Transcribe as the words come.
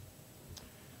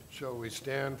Shall we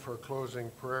stand for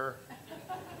closing prayer?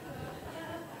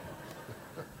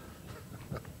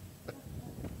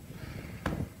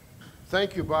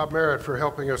 Thank you, Bob Merritt, for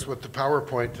helping us with the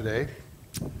PowerPoint today.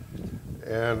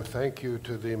 And thank you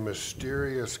to the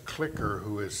mysterious clicker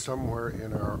who is somewhere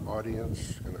in our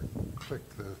audience. Going to click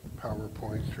the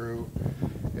PowerPoint through.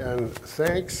 And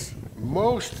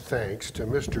most thanks to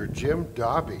Mr. Jim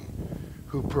Dobby,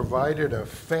 who provided a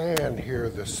fan here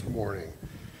this morning.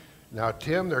 Now,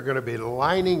 Tim, they're going to be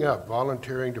lining up,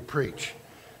 volunteering to preach,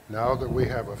 now that we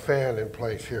have a fan in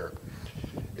place here.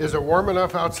 Is it warm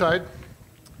enough outside?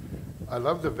 I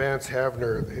love the Vance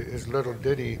Havner, his little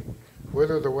ditty,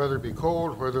 whether the weather be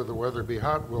cold, whether the weather be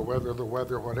hot, we'll weather the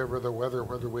weather, whatever the weather,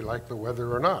 whether we like the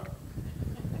weather or not.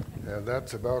 And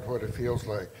that's about what it feels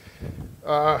like.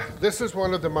 This is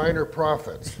one of the minor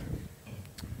prophets.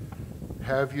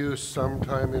 Have you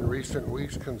sometime in recent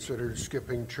weeks considered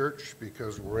skipping church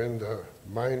because we're in the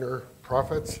minor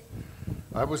prophets?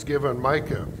 I was given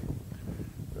Micah.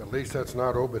 At least that's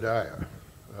not Obadiah.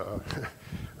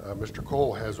 Mr.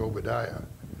 Cole has Obadiah.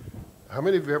 How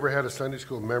many of you ever had a Sunday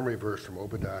school memory verse from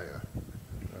Obadiah?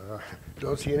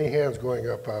 Don't see any hands going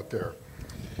up out there.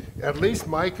 At least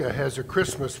Micah has a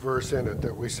Christmas verse in it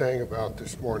that we sang about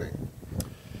this morning.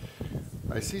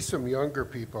 I see some younger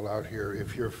people out here.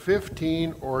 If you're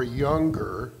 15 or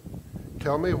younger,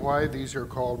 tell me why these are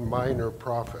called minor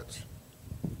prophets.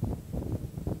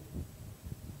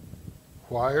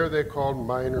 Why are they called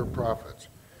minor prophets?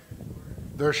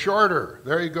 They're shorter.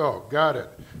 There you go. Got it.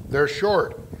 They're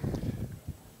short.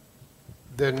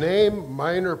 The name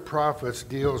minor prophets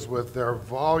deals with their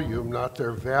volume, not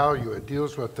their value. It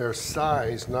deals with their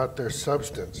size, not their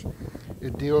substance.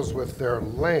 It deals with their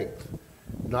length,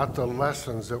 not the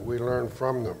lessons that we learn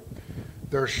from them.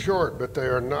 They're short, but they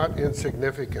are not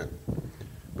insignificant.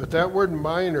 But that word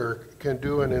minor can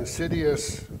do an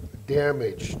insidious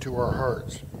damage to our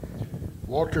hearts.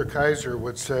 Walter Kaiser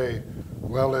would say,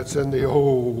 well, it's in the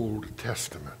Old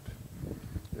Testament.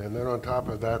 And then on top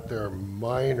of that, they're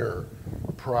minor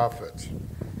prophets.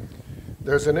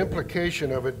 There's an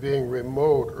implication of it being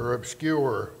remote or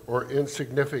obscure or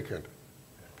insignificant.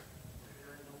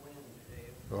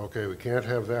 Okay, we can't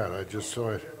have that. Just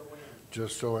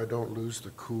so I don't lose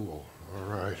the cool.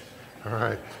 All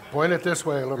right. Point it this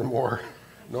way a little more.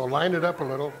 No, line it up a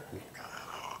little.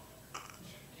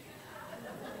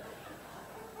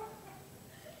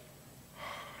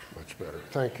 Much better.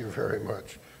 Thank you very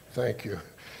much. Thank you.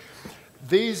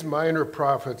 These minor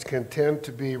prophets can tend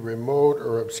to be remote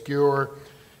or obscure.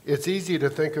 It's easy to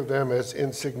think of them as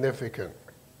insignificant.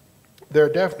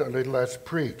 They're definitely less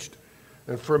preached.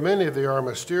 And for many, they are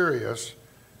mysterious.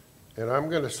 And I'm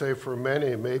going to say for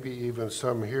many, maybe even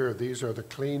some here, these are the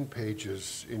clean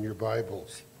pages in your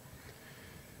Bibles.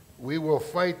 We will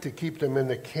fight to keep them in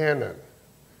the canon,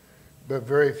 but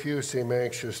very few seem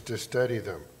anxious to study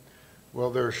them. Well,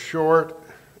 they're short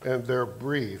and they're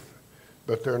brief,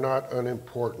 but they're not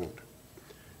unimportant.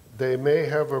 They may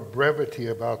have a brevity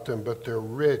about them, but they're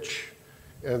rich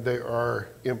and they are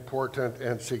important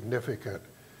and significant.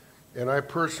 And I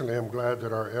personally am glad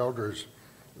that our elders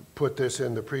put this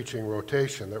in the preaching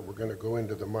rotation, that we're going to go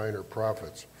into the minor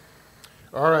prophets.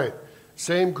 All right,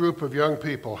 same group of young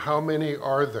people. How many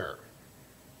are there?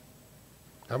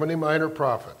 How many minor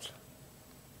prophets?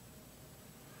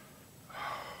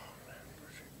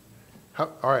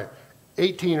 All right,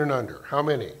 18 and under. How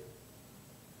many?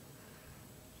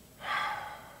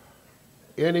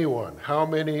 Anyone? How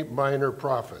many minor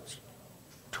prophets?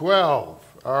 12.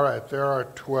 All right, there are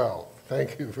 12.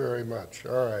 Thank you very much.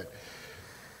 All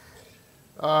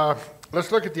right.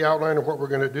 Let's look at the outline of what we're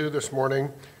going to do this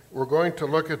morning. We're going to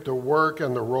look at the work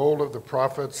and the role of the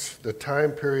prophets, the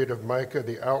time period of Micah,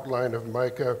 the outline of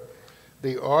Micah,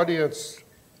 the audience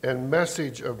and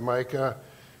message of Micah,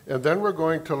 and then we're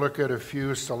going to look at a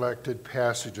few selected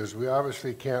passages. We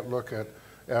obviously can't look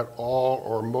at all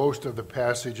or most of the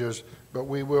passages, but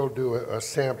we will do a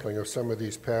sampling of some of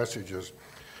these passages.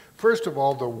 First of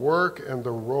all, the work and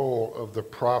the role of the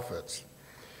prophets.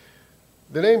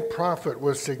 The name prophet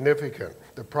was significant.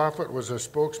 The prophet was a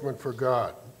spokesman for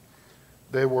God.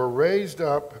 They were raised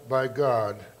up by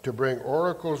God to bring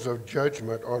oracles of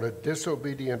judgment on a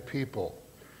disobedient people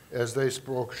as they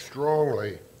spoke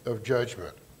strongly of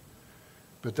judgment.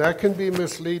 But that can be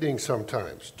misleading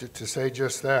sometimes, to say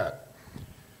just that.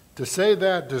 To say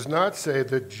that does not say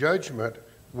that judgment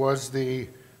was the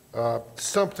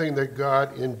something that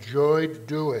God enjoyed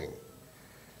doing.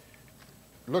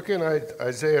 Look in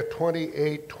Isaiah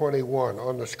 28:21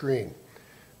 on the screen.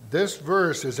 This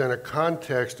verse is in a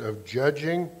context of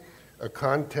judging, a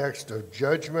context of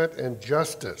judgment and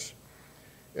justice.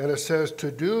 And it says,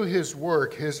 to do his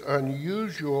work, his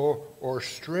unusual or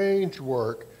strange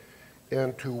work,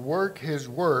 and to work,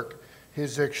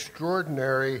 his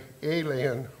extraordinary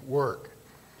alien work.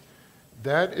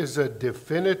 That is a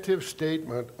definitive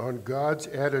statement on God's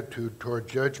attitude toward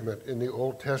judgment in the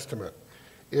Old Testament.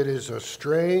 It is a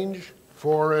strange,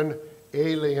 foreign,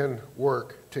 alien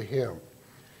work to him.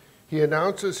 He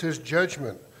announces his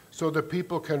judgment so that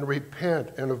people can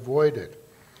repent and avoid it.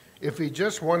 If he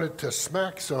just wanted to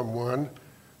smack someone,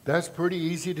 that's pretty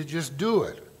easy to just do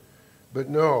it. But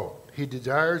no, he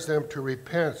desires them to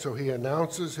repent, so he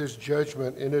announces his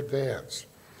judgment in advance.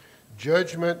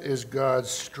 Judgment is God's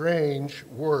strange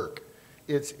work.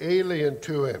 It's alien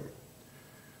to him.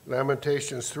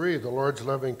 Lamentations 3, the Lord's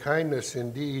loving kindness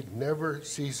indeed never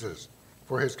ceases,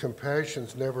 for his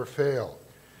compassions never fail.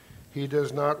 He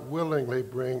does not willingly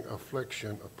bring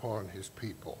affliction upon his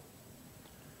people.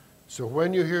 So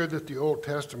when you hear that the Old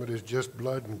Testament is just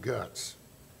blood and guts,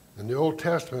 and the Old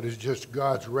Testament is just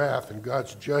God's wrath and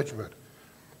God's judgment,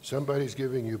 somebody's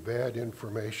giving you bad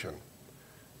information.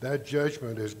 That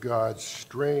judgment is God's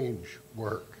strange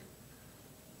work.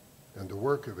 And the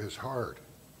work of his heart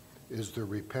is the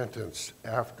repentance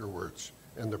afterwards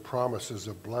and the promises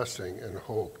of blessing and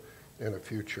hope and a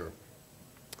future.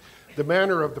 The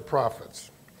manner of the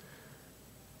prophets.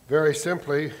 Very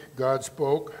simply, God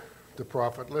spoke, the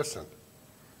prophet listened.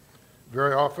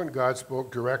 Very often, God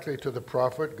spoke directly to the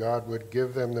prophet. God would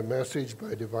give them the message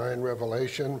by divine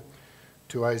revelation.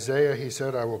 To Isaiah, he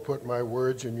said, I will put my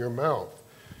words in your mouth.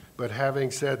 But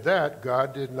having said that,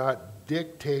 God did not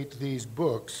dictate these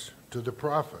books to the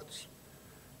prophets.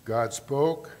 God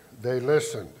spoke, they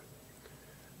listened.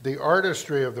 The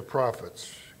artistry of the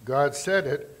prophets. God said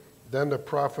it, then the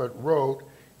prophet wrote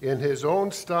in his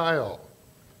own style,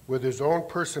 with his own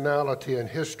personality and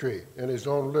history and his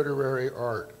own literary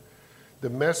art. The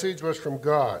message was from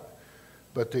God,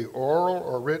 but the oral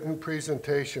or written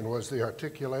presentation was the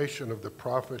articulation of the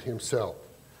prophet himself.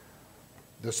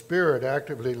 The Spirit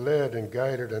actively led and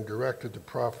guided and directed the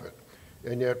prophet,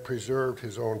 and yet preserved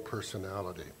his own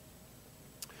personality.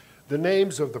 The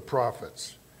names of the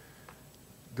prophets.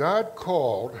 God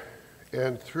called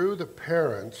and through the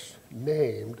parents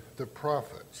named the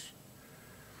prophets.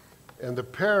 And the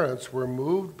parents were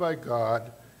moved by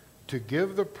God to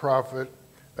give the prophet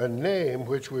a name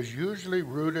which was usually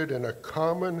rooted in a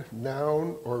common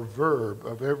noun or verb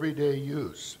of everyday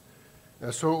use.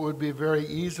 And so it would be very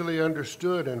easily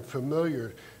understood and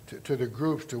familiar to the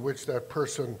groups to which that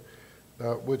person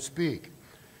would speak.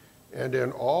 And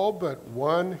in all but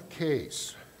one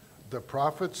case, the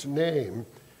prophet's name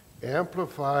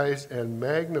amplifies and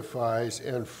magnifies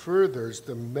and furthers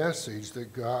the message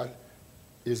that God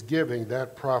is giving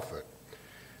that prophet.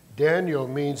 Daniel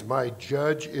means my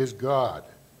judge is God.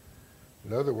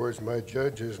 In other words, my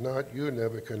judge is not you,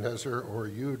 Nebuchadnezzar, or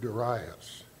you,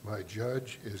 Darius. My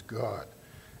judge is God.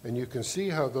 And you can see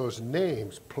how those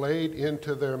names played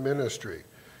into their ministry.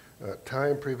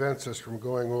 Time prevents us from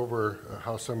going over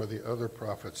how some of the other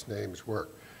prophets' names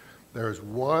work. There's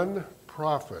one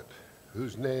prophet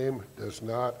whose name does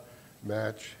not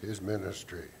match his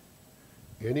ministry.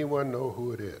 Anyone know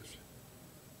who it is?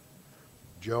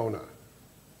 Jonah.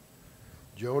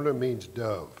 Jonah means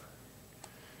dove.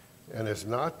 And it's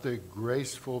not the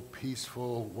graceful,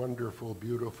 peaceful, wonderful,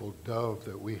 beautiful dove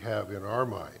that we have in our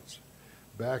minds.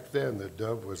 Back then, the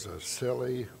dove was a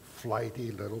silly,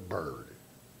 flighty little bird.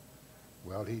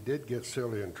 Well, he did get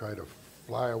silly and try to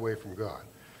fly away from God.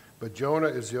 But Jonah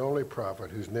is the only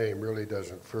prophet whose name really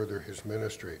doesn't further his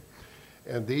ministry.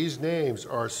 And these names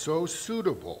are so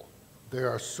suitable, they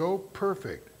are so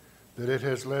perfect, that it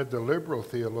has led the liberal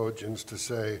theologians to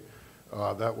say,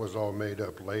 that was all made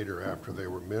up later after they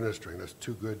were ministering. That's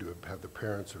too good to have the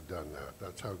parents have done that.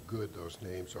 That's how good those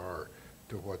names are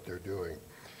to what they're doing.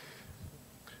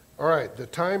 All right, the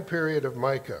time period of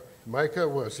Micah. Micah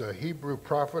was a Hebrew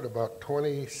prophet about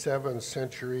 27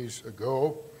 centuries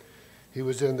ago. He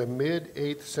was in the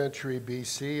mid-8th century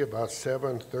BC, about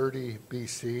 730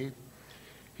 BC.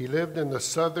 He lived in the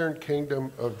southern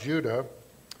kingdom of Judah,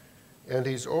 and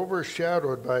he's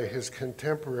overshadowed by his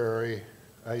contemporary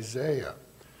Isaiah.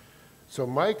 So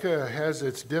Micah has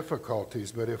its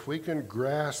difficulties, but if we can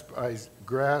grasp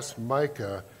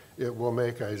Micah, it will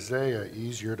make Isaiah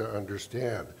easier to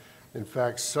understand. In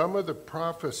fact, some of the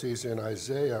prophecies in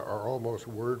Isaiah are almost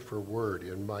word for word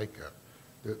in Micah.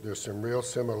 There's some real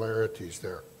similarities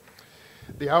there.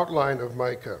 The outline of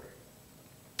Micah.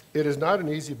 It is not an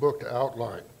easy book to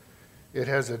outline. It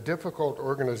has a difficult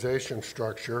organization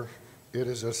structure. It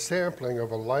is a sampling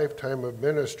of a lifetime of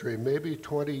ministry, maybe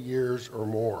 20 years or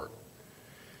more.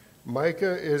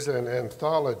 Micah is an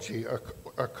anthology,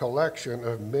 a collection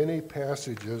of many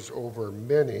passages over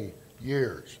many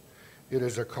years. It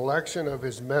is a collection of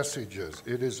his messages.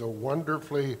 It is a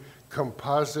wonderfully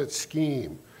composite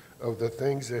scheme of the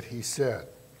things that he said.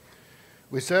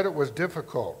 We said it was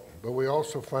difficult, but we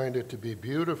also find it to be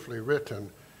beautifully written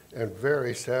and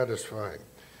very satisfying.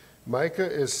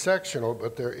 Micah is sectional,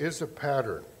 but there is a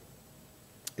pattern.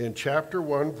 In chapter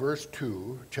 1, verse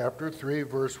 2, chapter 3,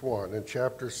 verse 1, and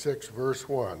chapter 6, verse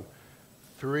 1,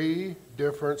 3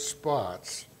 different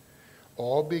spots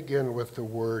all begin with the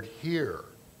word here.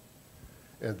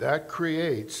 And that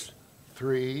creates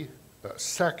 3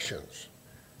 sections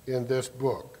in this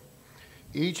book.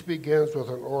 Each begins with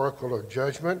an oracle of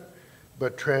judgment,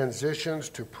 but transitions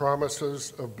to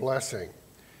promises of blessing.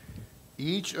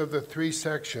 Each of the 3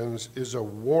 sections is a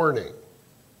warning,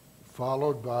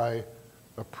 followed by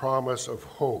a promise of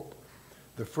hope.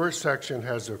 The first section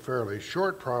has a fairly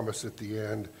short promise at the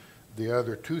end. The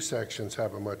other 2 sections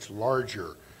have a much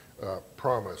larger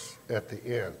promise at the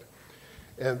end.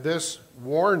 And this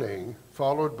warning,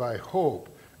 followed by hope,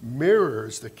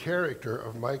 mirrors the character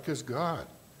of Micah's God.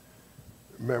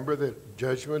 Remember that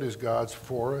judgment is God's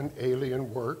foreign,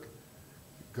 alien work.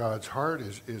 God's heart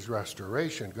is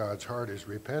restoration. God's heart is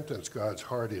repentance. God's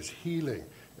heart is healing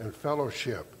and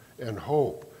fellowship and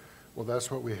hope. Well,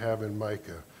 that's what we have in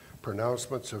Micah.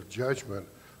 Pronouncements of judgment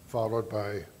followed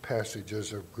by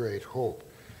passages of great hope.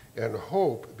 And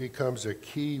hope becomes a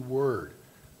key word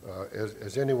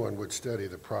as anyone would study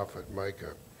the prophet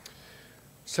Micah.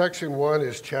 Section 1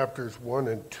 is chapters 1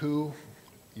 and 2.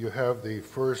 You have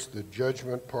the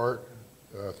judgment part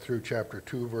through chapter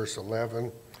 2, verse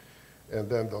 11. And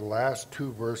then the last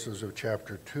 2 verses of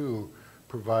chapter 2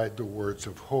 provide the words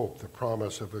of hope, the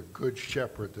promise of a good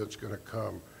shepherd that's going to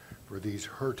come for these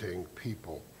hurting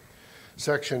people.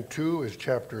 Section 2 is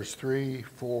chapters 3,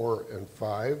 4, and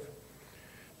 5.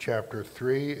 Chapter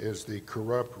 3 is the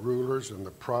corrupt rulers and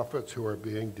the prophets who are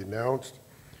being denounced.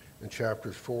 And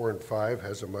chapters 4 and 5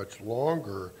 has a much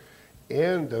longer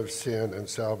end of sin and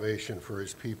salvation for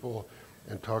his people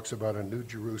and talks about a new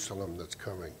Jerusalem that's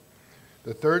coming.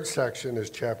 The third section is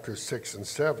chapters 6 and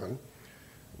 7,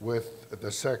 with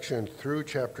the section through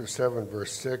chapter 7,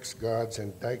 verse 6, God's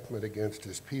indictment against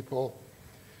his people,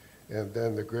 and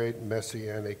then the great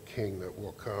messianic king that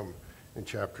will come in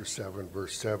chapter 7,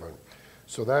 verse 7.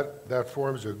 So that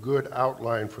forms a good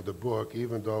outline for the book,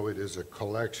 even though it is a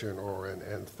collection or an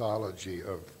anthology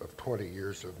of 20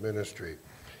 years of ministry.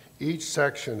 Each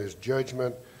section is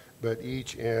judgment, but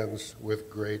each ends with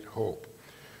great hope.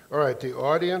 All right, the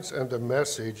audience and the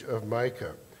message of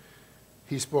Micah.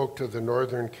 He spoke to the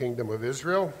northern kingdom of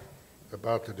Israel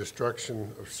about the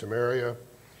destruction of Samaria,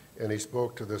 and he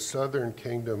spoke to the southern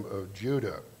kingdom of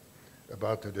Judah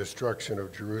about the destruction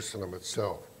of Jerusalem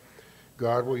itself.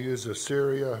 God will use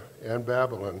Assyria and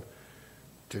Babylon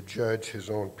to judge his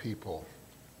own people.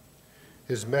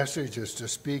 His message is to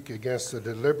speak against the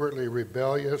deliberately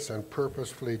rebellious and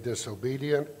purposefully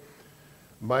disobedient.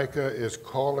 Micah is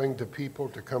calling the people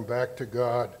to come back to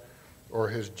God, or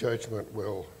his judgment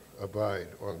will abide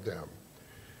on them.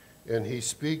 And he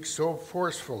speaks so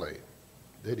forcefully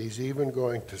that he's even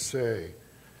going to say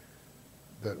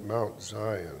that Mount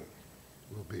Zion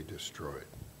will be destroyed.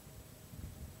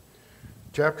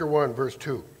 Chapter 1, verse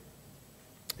 2.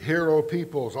 Hear, O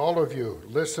peoples, all of you.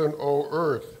 Listen, O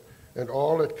earth, and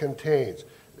all it contains.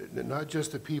 Not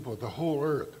just the people, the whole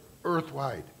earth,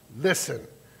 earthwide. Listen.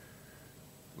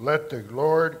 Let the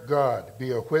Lord God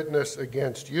be a witness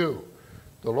against you,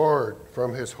 the Lord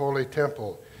from his holy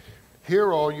temple.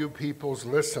 Hear, all you peoples,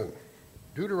 listen.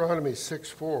 Deuteronomy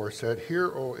 6:4 said,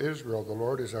 Hear, O Israel, the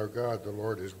Lord is our God, the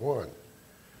Lord is one.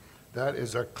 That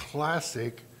is a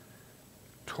classic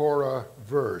Torah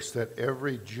verse that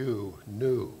every Jew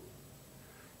knew.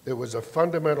 It was a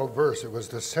fundamental verse. It was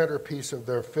the centerpiece of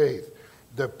their faith.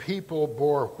 The people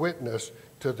bore witness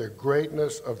to the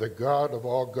greatness of the God of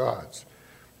all gods.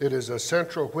 It is a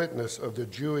central witness of the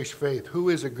Jewish faith. Who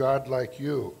is a God like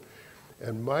you?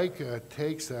 And Micah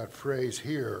takes that phrase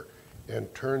here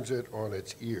and turns it on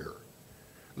its ear.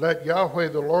 Let Yahweh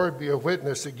the Lord be a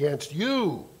witness against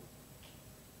you.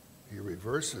 He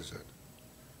reverses it.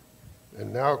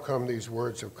 And now come these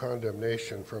words of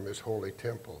condemnation from his holy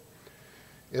temple.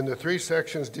 In the 3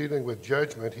 sections dealing with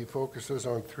judgment, he focuses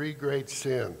on 3 great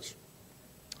sins.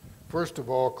 First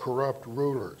of all, corrupt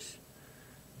rulers.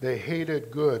 They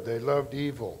hated good, they loved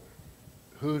evil.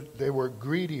 They were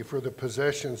greedy for the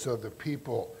possessions of the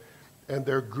people, and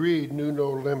their greed knew no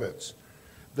limits.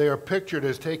 They are pictured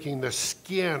as taking the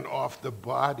skin off the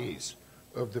bodies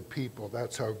of the people.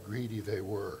 That's how greedy they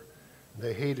were.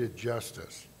 They hated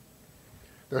justice.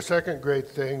 Their second great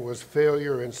thing was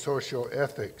failure in social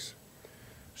ethics.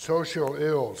 Social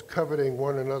ills, coveting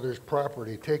one another's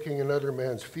property, taking another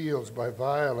man's fields by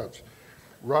violence,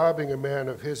 robbing a man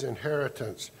of his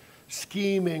inheritance,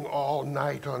 scheming all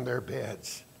night on their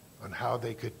beds on how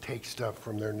they could take stuff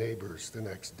from their neighbors the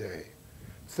next day.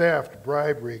 Theft,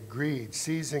 bribery, greed,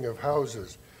 seizing of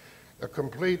houses, a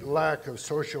complete lack of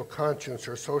social conscience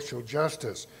or social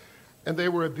justice. And they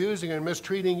were abusing and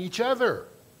mistreating each other.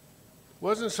 It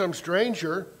wasn't some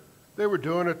stranger. They were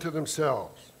doing it to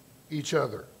themselves, each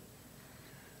other.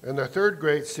 And the third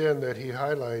great sin that he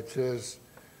highlights is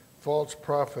false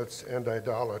prophets and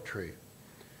idolatry.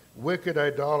 Wicked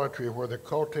idolatry, where the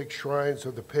cultic shrines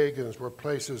of the pagans were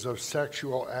places of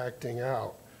sexual acting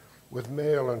out, with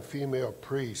male and female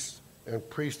priests and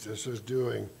priestesses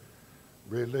doing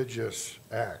religious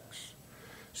acts.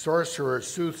 Sorcerers,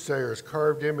 soothsayers,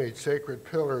 carved image, sacred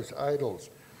pillars, idols,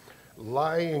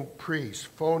 lying priests,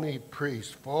 phony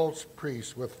priests, false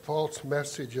priests with false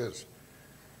messages,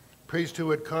 priests who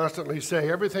would constantly say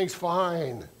everything's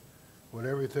fine when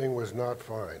everything was not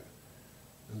fine,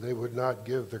 and they would not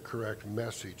give the correct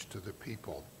message to the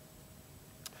people.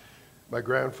 My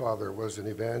grandfather was an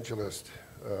evangelist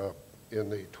in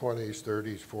the 20s,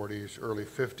 30s, 40s, early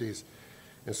 50s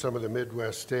in some of the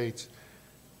Midwest states.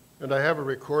 And I have a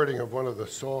recording of one of the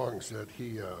songs that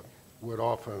he would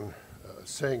often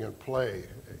sing and play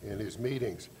in his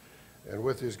meetings and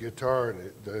with his guitar.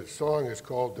 And the song is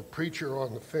called "The Preacher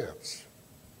on the Fence."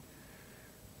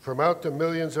 From out the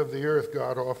millions of the earth,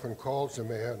 God often calls a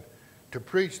man to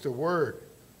preach the word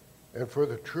and for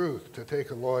the truth to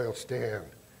take a loyal stand.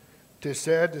 'Tis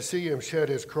sad to see him shed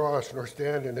his cross nor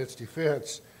stand in its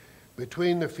defense.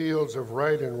 Between the fields of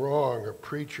right and wrong, a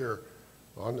preacher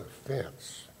on the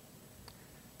fence.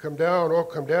 Come down, oh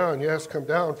come down, yes, come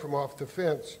down from off the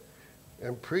fence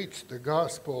and preach the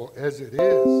gospel as it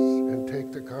is and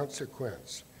take the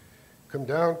consequence. Come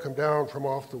down from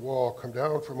off the wall, come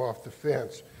down from off the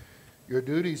fence. Your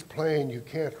duty's plain, you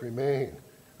can't remain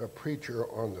a preacher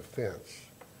on the fence.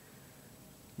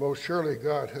 Most surely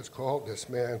God has called this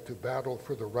man to battle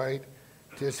for the right.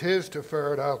 'Tis his to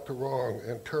ferret out the wrong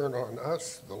and turn on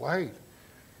us the light.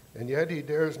 And yet he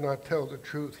dares not tell the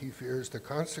truth, he fears the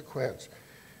consequence.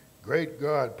 Great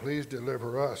God, please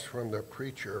deliver us from the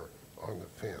preacher on the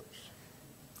fence.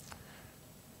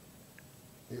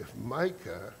 If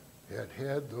Micah had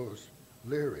had those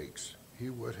lyrics, he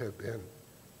would have been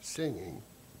singing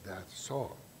that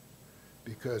song,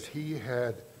 because he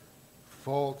had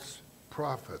false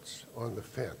prophets on the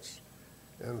fence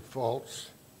and false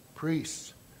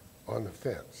priests on the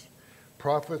fence.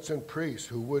 Prophets and priests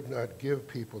who would not give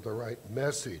people the right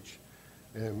message,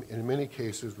 and in many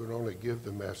cases would only give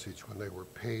the message when they were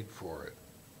paid for it.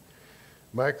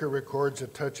 Micah records a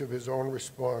touch of his own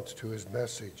response to his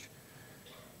message.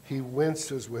 He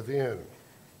winces within.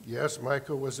 Yes,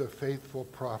 Micah was a faithful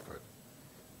prophet,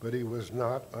 but he was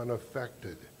not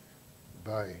unaffected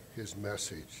by his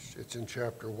message. It's in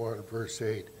chapter 1, verse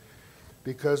 8.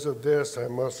 Because of this, I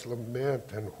must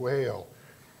lament and wail.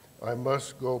 I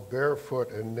must go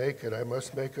barefoot and naked. I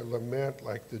must make a lament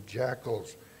like the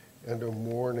jackals and a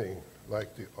mourning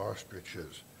like the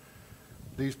ostriches.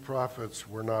 These prophets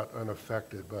were not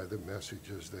unaffected by the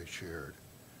messages they shared.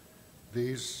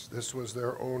 This was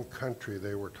their own country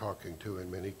they were talking to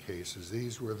in many cases.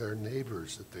 These were their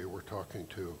neighbors that they were talking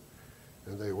to,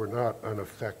 and they were not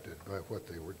unaffected by what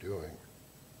they were doing.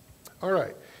 All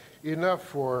right, enough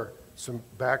for some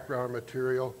background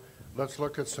material. Let's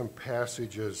look at some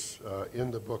passages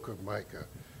in the book of Micah,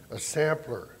 a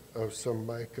sampler of some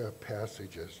Micah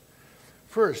passages.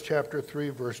 First, chapter 3,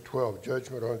 verse 12,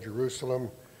 judgment on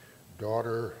Jerusalem,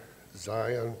 daughter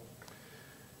Zion.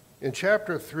 In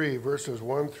chapter 3, verses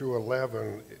 1 through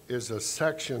 11, is a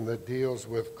section that deals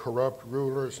with corrupt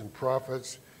rulers and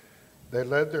prophets. They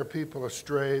led their people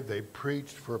astray. They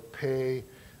preached for pay.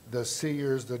 The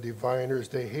seers, the diviners,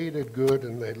 they hated good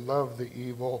and they loved the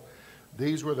evil.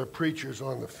 These were the preachers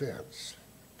on the fence.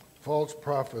 False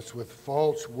prophets with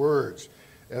false words,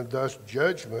 and thus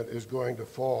judgment is going to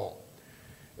fall.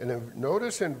 And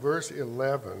notice in verse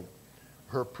 11,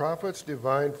 her prophets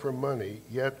divine for money,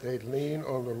 yet they lean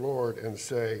on the Lord and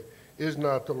say, is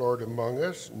not the Lord among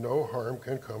us? No harm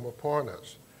can come upon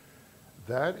us.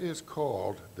 That is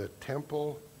called the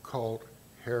temple cult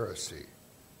heresy,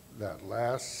 that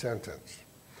last sentence.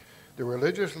 The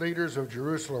religious leaders of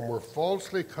Jerusalem were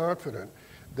falsely confident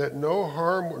that no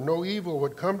harm, no evil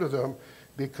would come to them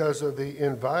because of the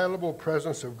inviolable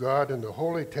presence of God in the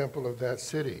holy temple of that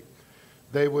city.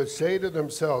 They would say to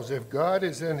themselves, if God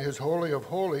is in his holy of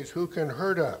holies, who can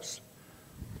hurt us?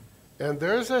 And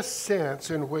there's a sense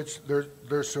in which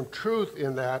there's some truth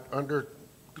in that under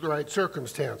the right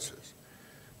circumstances.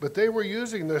 But they were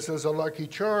using this as a lucky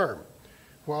charm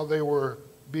while they were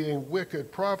being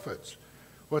wicked prophets.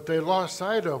 What they lost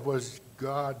sight of was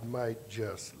God might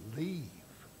just leave.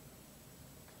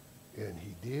 And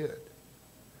he did.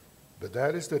 But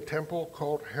that is the temple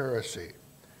cult heresy.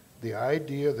 The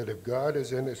idea that if God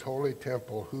is in his holy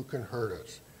temple, who can hurt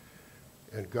us?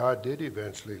 And God did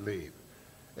eventually leave.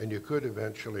 And you could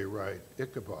eventually write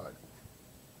Ichabod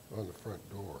on the front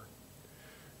door.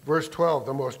 Verse 12,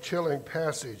 the most chilling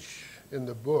passage in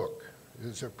the book,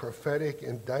 is a prophetic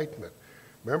indictment.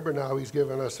 Remember now, he's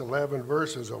given us 11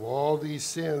 verses of all these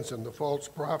sins and the false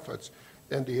prophets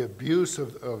and the abuse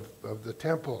of the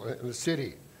temple and the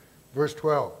city. Verse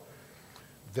 12,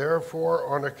 therefore,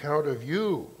 on account of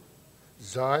you,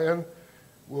 Zion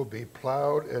will be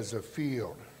plowed as a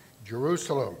field.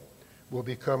 Jerusalem will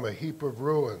become a heap of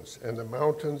ruins, and the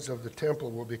mountains of the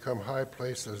temple will become high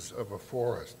places of a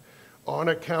forest. On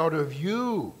account of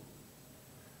you,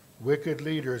 wicked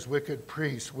leaders, wicked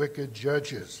priests, wicked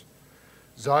judges,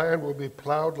 Zion will be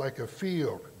plowed like a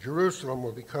field. Jerusalem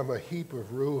will become a heap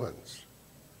of ruins.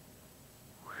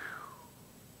 Whew.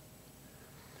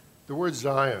 The word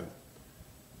Zion,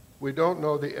 we don't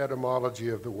know the etymology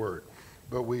of the word,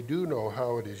 but we do know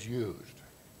how it is used.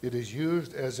 It is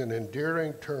used as an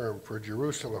endearing term for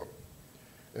Jerusalem.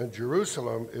 And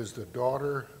Jerusalem is the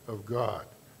daughter of God.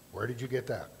 Where did you get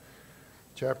that?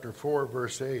 Chapter 4,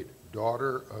 verse 8,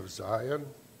 daughter of Zion,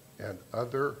 and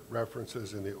other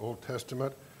references in the Old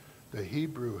Testament, the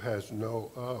Hebrew has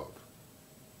no of.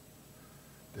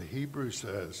 The Hebrew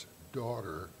says,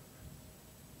 daughter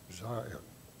Zion.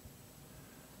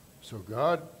 So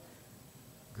God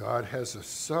has a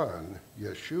son,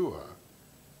 Yeshua,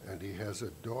 and he has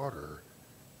a daughter,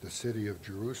 the city of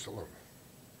Jerusalem.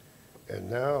 And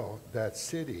now that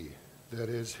city that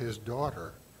is his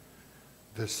daughter,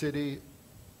 the city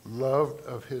loved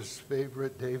of his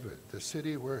favorite David, the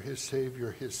city where his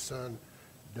Savior, his son,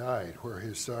 died, where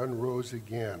his son rose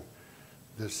again,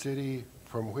 the city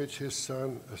from which his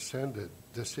son ascended,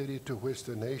 the city to which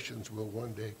the nations will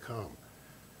one day come.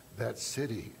 That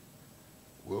city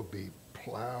will be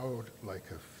plowed like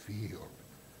a field.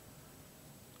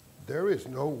 There is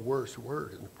no worse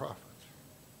word in the prophets.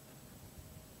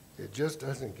 It just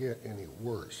doesn't get any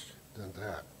worse than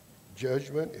that.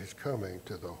 Judgment is coming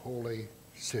to the holy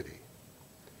city.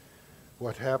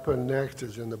 What happened next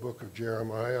is in the book of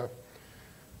Jeremiah.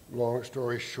 Long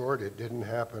story short, it didn't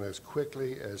happen as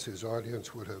quickly as his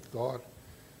audience would have thought,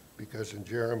 because in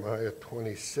Jeremiah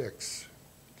 26,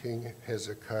 King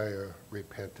Hezekiah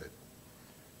repented.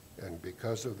 And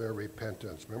because of their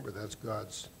repentance, remember that's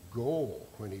God's goal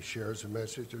when he shares a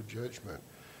message of judgment.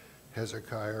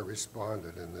 Hezekiah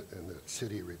responded and the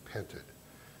city repented.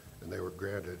 And they were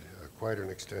granted quite an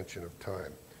extension of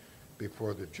time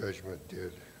before the judgment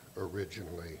did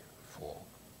originally fall.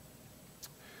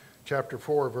 Chapter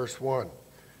 4, verse 1.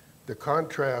 The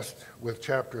contrast with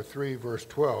chapter 3, verse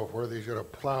 12, where he's going to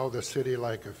plow the city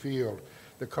like a field,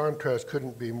 the contrast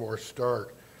couldn't be more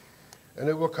stark. And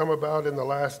it will come about in the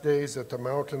last days that the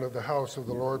mountain of the house of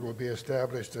the Lord will be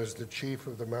established as the chief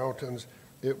of the mountains.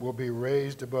 It will be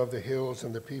raised above the hills,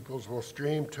 and the peoples will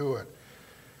stream to it.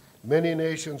 Many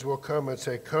nations will come and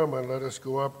say, come and let us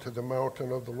go up to the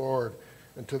mountain of the Lord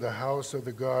and to the house of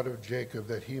the God of Jacob,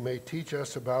 that he may teach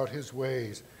us about his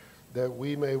ways, that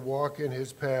we may walk in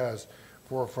his paths.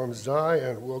 For from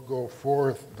Zion will go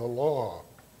forth the law,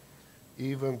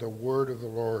 even the word of the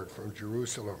Lord from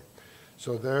Jerusalem.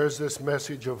 So there's this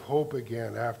message of hope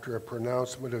again after a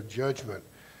pronouncement of judgment,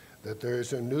 that there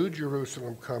is a new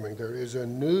Jerusalem coming. There is a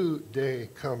new day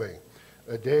coming,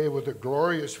 a day with a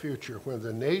glorious future when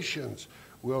the nations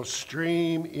will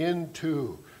stream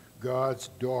into God's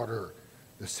daughter,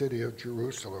 the city of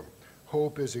Jerusalem.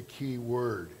 Hope is a key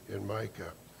word in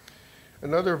Micah.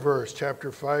 Another verse,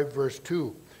 chapter 5, verse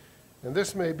 2. And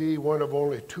this may be one of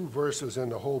only 2 verses in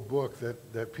the whole book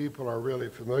that people are really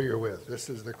familiar with. This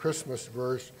is the Christmas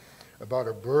verse about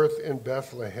a birth in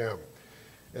Bethlehem.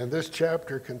 And this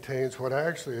chapter contains what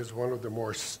actually is one of the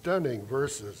more stunning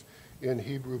verses in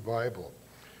Hebrew Bible.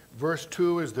 Verse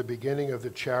 2 is the beginning of the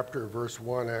chapter. Verse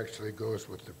 1 actually goes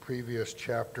with the previous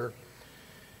chapter.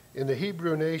 In the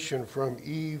Hebrew nation from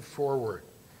Eve forward,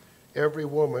 every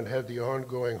woman had the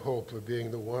ongoing hope of being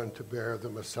the one to bear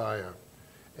the Messiah.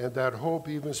 And that hope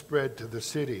even spread to the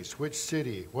cities. Which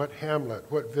city, what hamlet,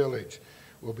 what village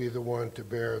will be the one to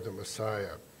bear the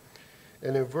Messiah?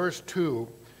 And in verse 2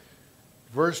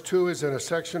 is in a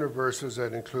section of verses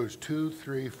that includes 2,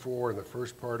 3, 4, and the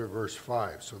first part of verse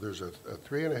 5. So there's a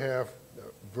 3.5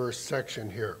 verse section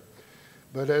here.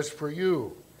 But as for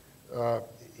you,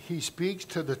 he speaks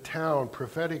to the town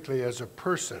prophetically as a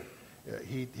person.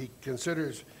 He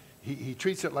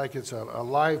treats it like it's a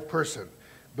live person.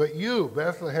 But you,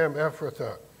 Bethlehem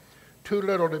Ephrathah, too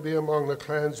little to be among the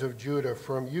clans of Judah,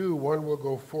 from you one will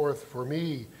go forth for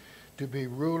me to be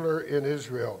ruler in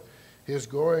Israel. His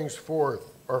goings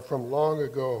forth are from long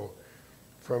ago,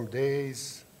 from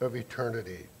days of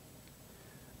eternity.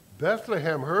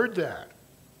 Bethlehem heard that.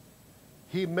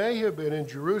 He may have been in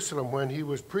Jerusalem when he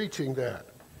was preaching that.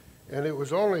 And it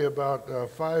was only about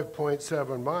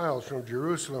 5.7 miles from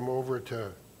Jerusalem over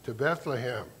to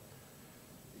Bethlehem.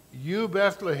 You,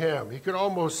 Bethlehem, he could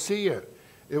almost see it.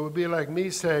 It would be like me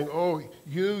saying, oh,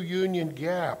 you, Union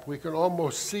Gap, we can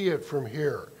almost see it from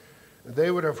here. They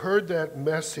would have heard that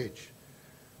message.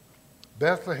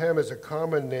 Bethlehem is a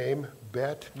common name.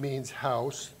 Bet means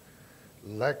house.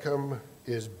 Lechem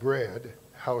is bread,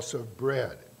 house of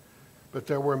bread. But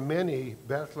there were many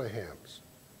Bethlehems,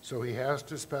 so he has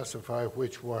to specify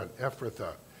which one,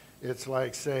 Ephrathah. It's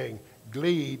like saying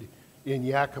Glebe in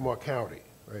Yakima County,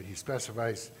 right? He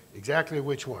specifies exactly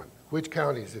which one. Which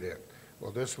county is it in?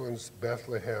 Well, this one's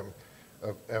Bethlehem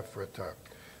of Ephrathah.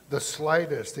 The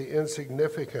slightest, the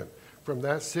insignificant, from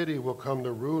that city will come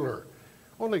the ruler.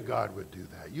 Only God would do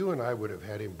that. You and I would have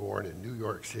had him born in New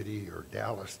York City or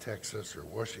Dallas, Texas, or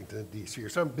Washington, D.C., or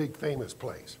some big famous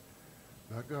place.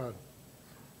 Not God.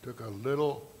 Took a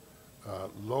little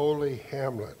lowly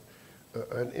hamlet,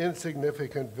 an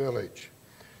insignificant village.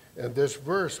 And this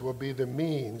verse will be the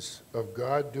means of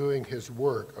God doing his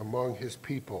work among his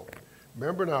people.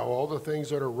 Remember now all the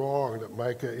things that are wrong that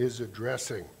Micah is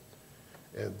addressing.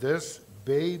 And this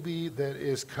baby that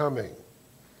is coming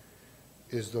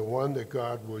is the one that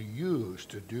God will use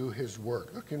to do his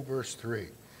work. Look in verse 3.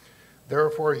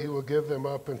 Therefore he will give them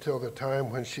up until the time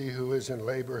when she who is in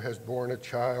labor has borne a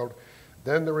child.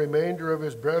 Then the remainder of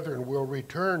his brethren will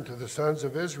return to the sons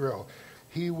of Israel.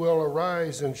 He will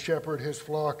arise and shepherd his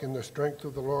flock in the strength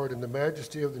of the Lord, in the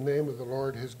majesty of the name of the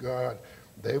Lord his God.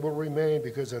 They will remain,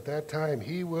 because at that time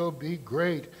he will be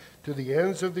great to the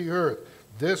ends of the earth.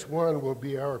 This one will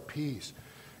be our peace.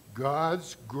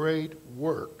 God's great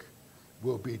work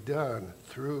will be done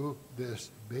through this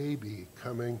baby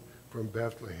coming from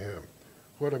Bethlehem.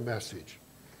 What a message.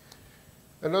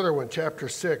 Another one, chapter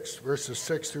 6, verses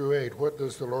 6 through 8. What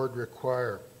does the Lord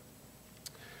require?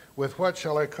 With what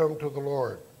shall I come to the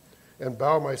Lord and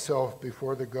bow myself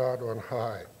before the God on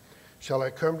high? Shall I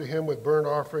come to him with burnt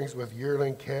offerings, with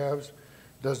yearling calves?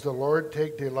 Does the Lord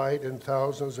take delight in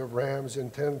thousands of rams, in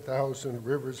 10,000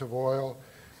 rivers of oil?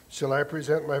 Shall I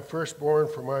present my firstborn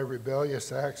for my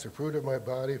rebellious acts, the fruit of my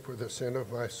body for the sin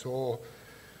of my soul?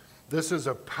 This is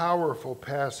a powerful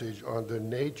passage on the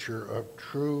nature of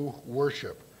true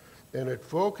worship, and it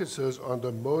focuses on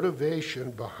the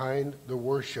motivation behind the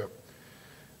worship.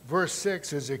 Verse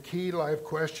 6 is a key life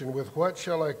question. With what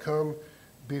shall I come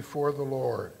before the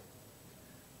Lord?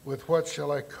 With what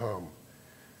shall I come?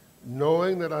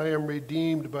 Knowing that I am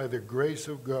redeemed by the grace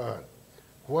of God.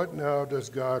 What now does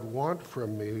God want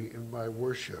from me in my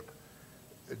worship?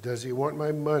 Does he want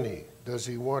my money? Does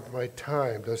he want my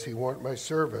time? Does he want my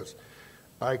service?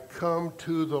 I come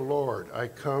to the Lord. I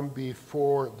come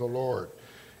before the Lord.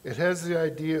 It has the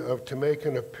idea of to make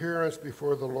an appearance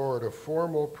before the Lord, a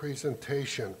formal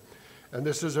presentation. And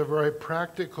this is a very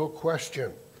practical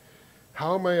question.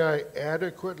 How may I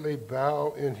adequately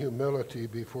bow in humility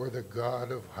before the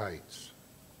God of heights?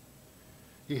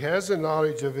 He has a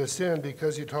knowledge of his sin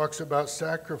because he talks about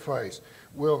sacrifice.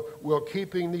 Will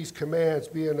keeping these commands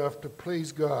be enough to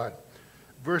please God?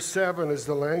 Verse 7 is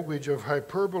the language of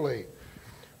hyperbole.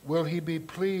 Will he be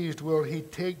pleased? Will he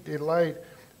take delight?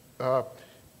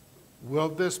 Will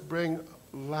this bring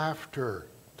laughter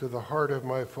to the heart of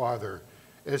my Father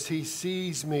as he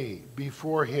sees me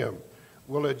before him?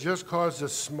 Will it just cause a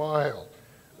smile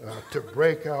to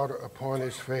break out upon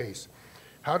his face?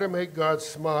 How to make God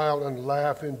smile and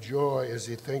laugh in joy as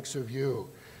he thinks of you?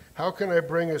 How can I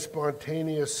bring a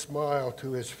spontaneous smile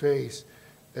to his face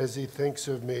as he thinks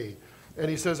of me? And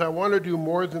he says, I want to do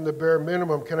more than the bare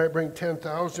minimum. Can I bring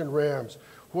 10,000 rams?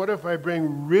 What if I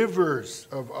bring rivers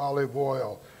of olive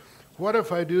oil? What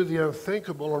if I do the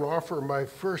unthinkable and offer my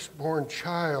firstborn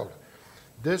child?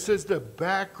 This is the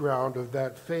background of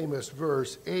that famous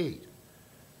verse 8.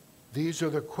 These are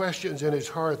the questions in his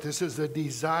heart. This is the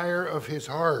desire of his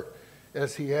heart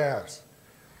as he asks.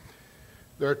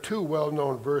 There are two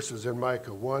well-known verses in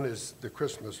Micah. One is the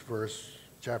Christmas verse,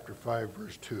 chapter 5,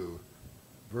 verse 2.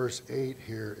 Verse 8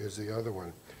 here is the other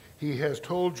one. He has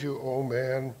told you, O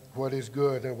man, what is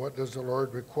good, and what does the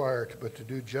Lord require, but to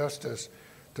do justice,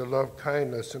 to love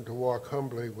kindness, and to walk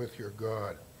humbly with your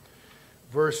God.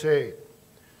 Verse 8.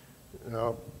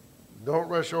 Now, don't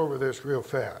rush over this real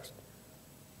fast.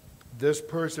 This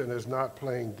person is not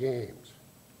playing games.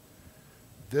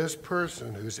 This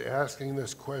person who's asking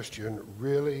this question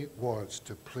really wants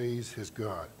to please his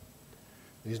God.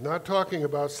 He's not talking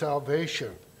about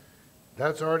salvation.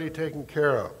 That's already taken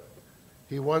care of.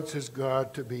 He wants his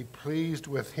God to be pleased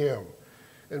with him.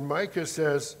 And Micah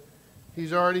says,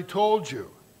 he's already told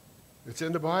you. It's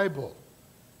in the Bible.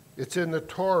 It's in the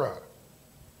Torah.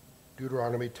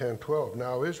 Deuteronomy 10:12.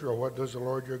 Now, Israel, what does the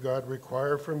Lord your God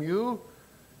require from you?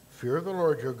 Fear the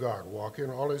Lord your God. Walk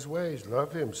in all his ways.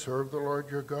 Love him. Serve the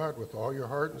Lord your God with all your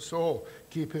heart and soul.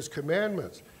 Keep his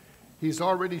commandments. He's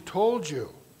already told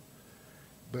you.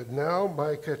 But now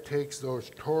Micah takes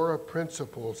those Torah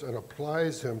principles and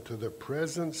applies them to the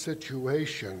present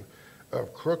situation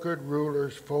of crooked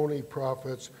rulers, phony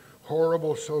prophets,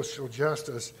 horrible social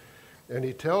justice. And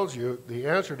he tells you the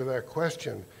answer to that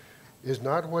question is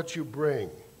not what you bring.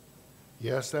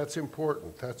 Yes, that's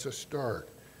important. That's a start.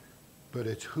 But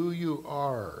it's who you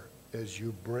are as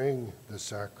you bring the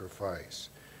sacrifice.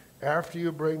 After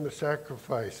you bring the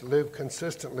sacrifice, live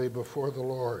consistently before the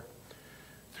Lord.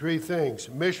 3 things.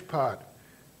 Mishpat,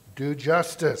 do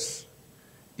justice,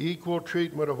 equal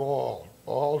treatment of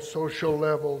all social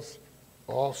levels,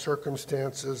 all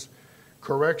circumstances,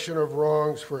 correction of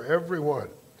wrongs for everyone.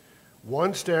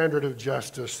 One standard of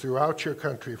justice throughout your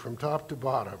country from top to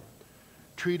bottom,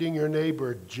 treating your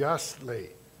neighbor justly,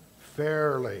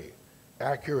 fairly,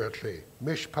 accurately,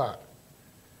 mishpat.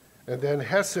 And then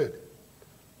hesed,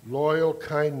 loyal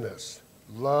kindness,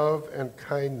 love and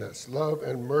kindness, love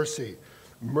and mercy,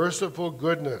 merciful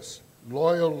goodness,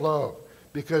 loyal love,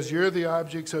 because you're the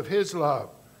objects of his love.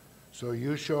 So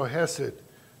you show hesed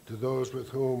to those with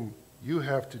whom you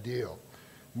have to deal.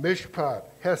 Mishpat,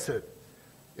 hesed,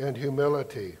 and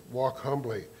humility, walk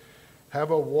humbly.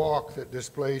 Have a walk that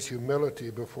displays humility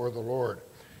before the Lord.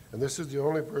 And this is the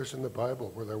only verse in the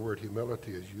Bible where the word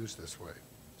humility is used this way.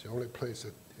 It's the only place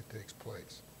it takes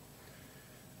place.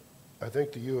 I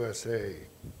think the USA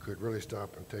could really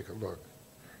stop and take a look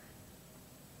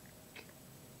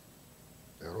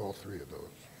at all 3 of those.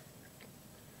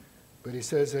 But he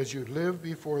says, as you live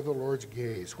before the Lord's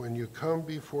gaze, when you come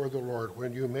before the Lord,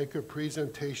 when you make a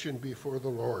presentation before the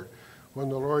Lord, when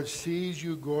the Lord sees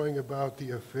you going about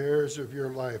the affairs of your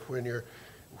life, when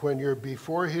you're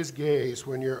before his gaze,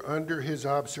 when you're under his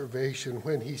observation,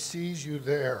 when he sees you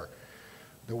there,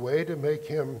 the way to make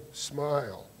him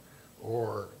smile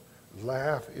or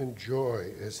laugh in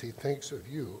joy as he thinks of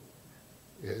you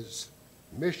is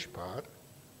mishpat,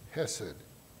 hesed,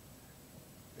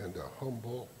 and a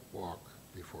humble walk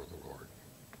before the Lord.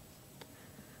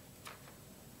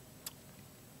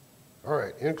 All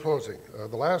right, in closing,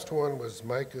 the last one was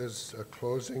Micah's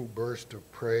closing burst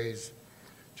of praise,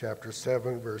 chapter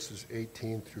 7, verses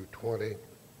 18 through 20.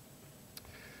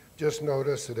 Just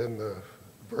notice that in the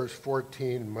verse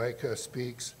 14, Micah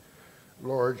speaks,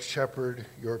 Lord, shepherd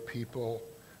your people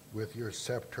with your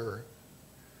scepter.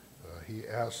 He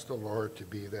asks the Lord to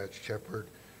be that shepherd.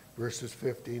 Verses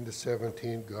 15 to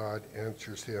 17, God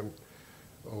answers him,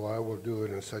 oh, I will do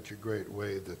it in such a great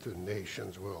way that the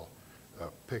nations will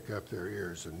pick up their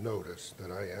ears and notice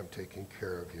that I am taking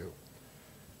care of you.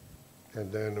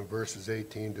 And then in verses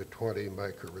 18 to 20,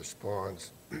 Micah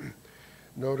responds.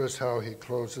 Notice how he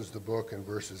closes the book in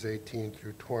verses 18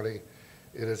 through 20.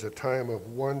 It is a time of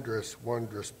wondrous,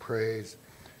 wondrous praise.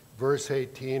 Verse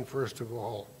 18, first of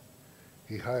all,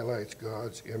 he highlights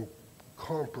God's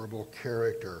incomparable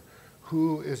character.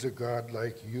 Who is a God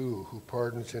like you who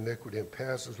pardons iniquity and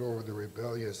passes over the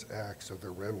rebellious acts of the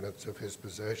remnants of his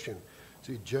possession?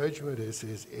 See, judgment is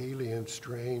his alien,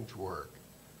 strange work.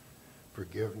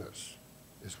 Forgiveness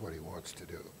is what he wants to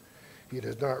do. He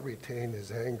does not retain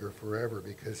his anger forever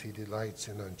because he delights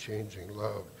in unchanging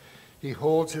love. He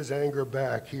holds his anger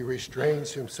back. He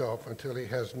restrains himself until he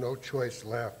has no choice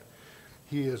left.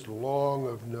 He is long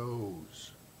of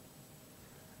nose.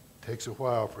 It takes a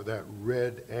while for that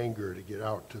red anger to get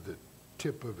out to the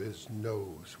tip of his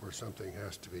nose where something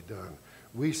has to be done.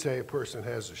 We say a person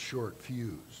has a short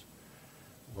fuse.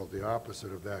 Well, the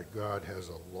opposite of that, God has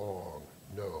a long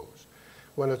nose.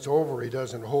 When it's over, he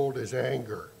doesn't hold his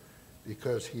anger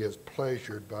because he is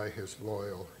pleasured by his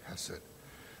loyal hesed.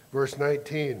 Verse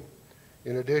 19,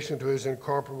 in addition to his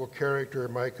incomparable character,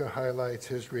 Micah highlights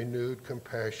his renewed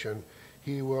compassion.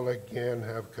 He will again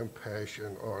have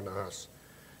compassion on us.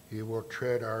 He will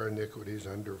tread our iniquities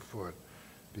underfoot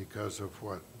because of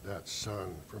what that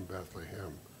son from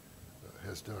Bethlehem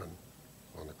has done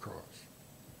on the cross.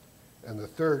 And the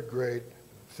third great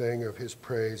thing of his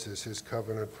praise is his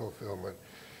covenant fulfillment.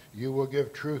 You will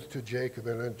give truth to Jacob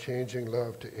and unchanging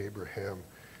love to Abraham,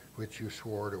 which you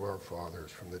swore to our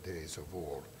fathers from the days of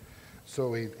old.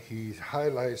 So he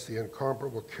highlights the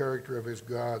incomparable character of his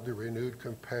God, the renewed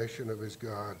compassion of his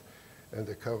God, and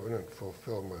the covenant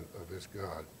fulfillment of his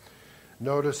God.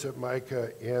 Notice that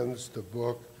Micah ends the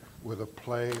book with a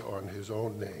play on his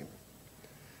own name.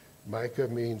 Micah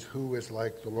means who is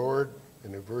like the Lord,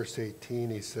 and in verse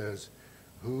 18 he says,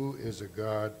 who is a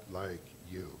God like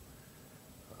you?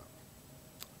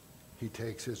 He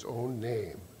takes his own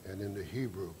name and in the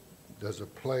Hebrew does a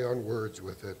play on words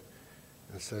with it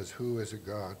and says, who is a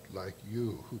God like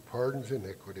you, who pardons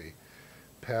iniquity,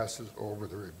 passes over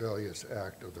the rebellious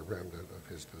act of the remnant of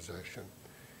his possession.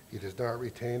 He does not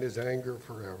retain his anger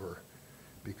forever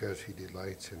because he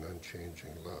delights in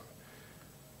unchanging love.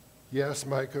 Yes,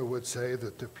 Micah would say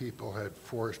that the people had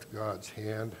forced God's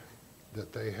hand,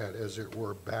 that they had, as it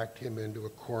were, backed him into a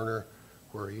corner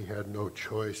where he had no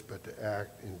choice but to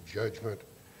act in judgment.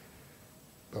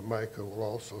 But Micah will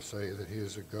also say that he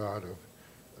is a God of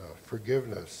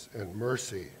forgiveness and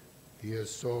mercy. He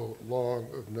is so long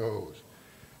of nose.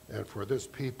 And for this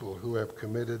people who have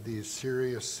committed these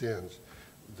serious sins,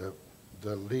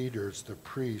 the leaders, the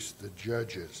priests, the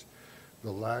judges,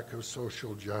 the lack of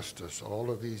social justice,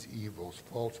 all of these evils,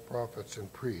 false prophets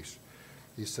and priests,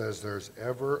 he says there's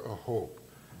ever a hope.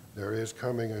 There is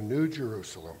coming a new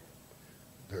Jerusalem.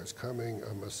 There's coming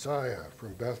a Messiah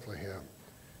from Bethlehem.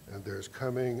 And there's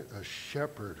coming a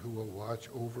shepherd who will watch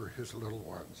over his little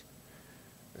ones.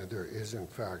 And there is, in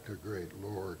fact, a great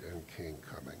Lord and King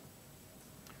coming.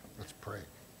 Let's pray.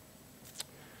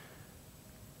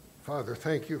 Father,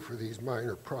 thank you for these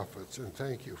minor prophets, and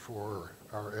thank you for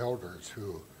our elders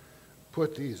who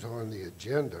put these on the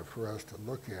agenda for us to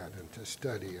look at and to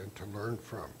study and to learn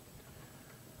from.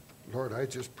 Lord, I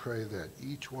just pray that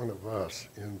each one of us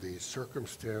in the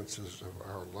circumstances of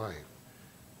our life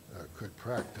could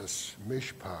practice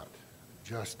mishpat,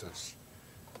 justice,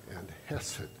 and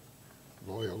hesed,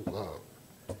 loyal love,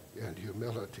 and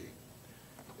humility,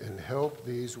 and help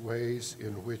these ways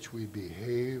in which we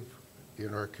behave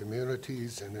in our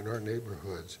communities and in our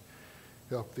neighborhoods,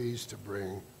 help these to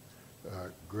bring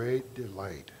great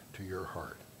delight to your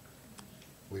heart.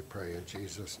 We pray in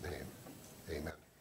Jesus' name. Amen.